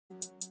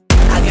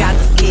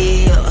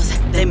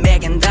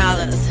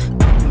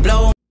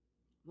Blow.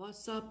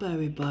 What's up,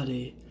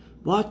 everybody?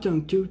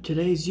 Welcome to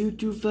today's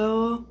YouTube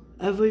video,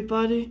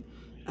 everybody.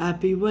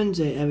 Happy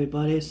Wednesday,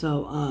 everybody.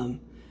 So,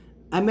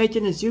 I'm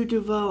making this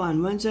YouTube video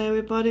on Wednesday,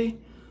 everybody.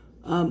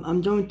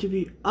 I'm going to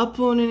be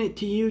uploading it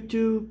to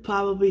YouTube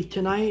probably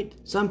tonight,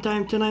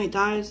 sometime tonight,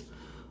 guys.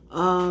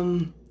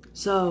 I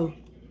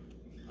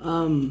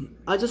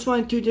just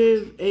wanted to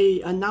give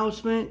a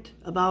announcement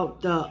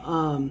about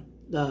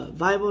the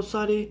Bible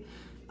study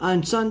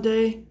on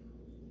Sunday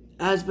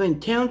has been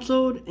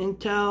canceled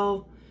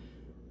until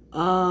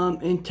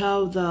the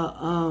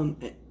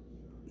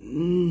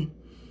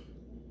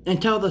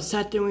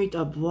second week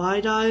of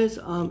July, guys,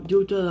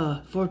 due to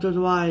the 4th of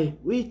July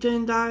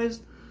weekend,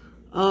 guys.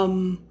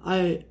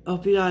 I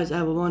hope you guys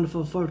have a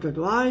wonderful 4th of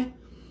July.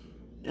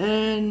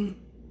 And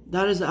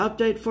that is the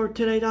update for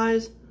today,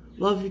 guys.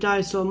 Love you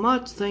guys so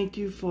much. Thank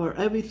you for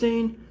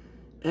everything.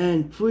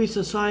 And please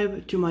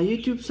subscribe to my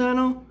YouTube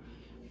channel.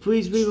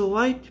 Please leave a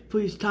like.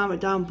 Please comment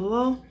down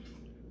below.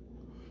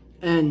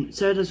 And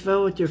share this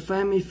video with your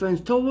family,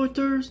 friends,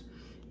 coworkers.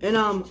 And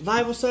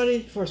Bible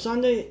study for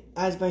Sunday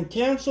has been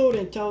canceled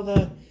until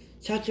the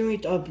second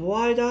week of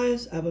July,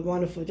 guys. Have a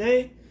wonderful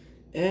day.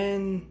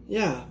 And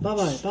yeah,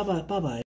 bye-bye, bye-bye, bye-bye.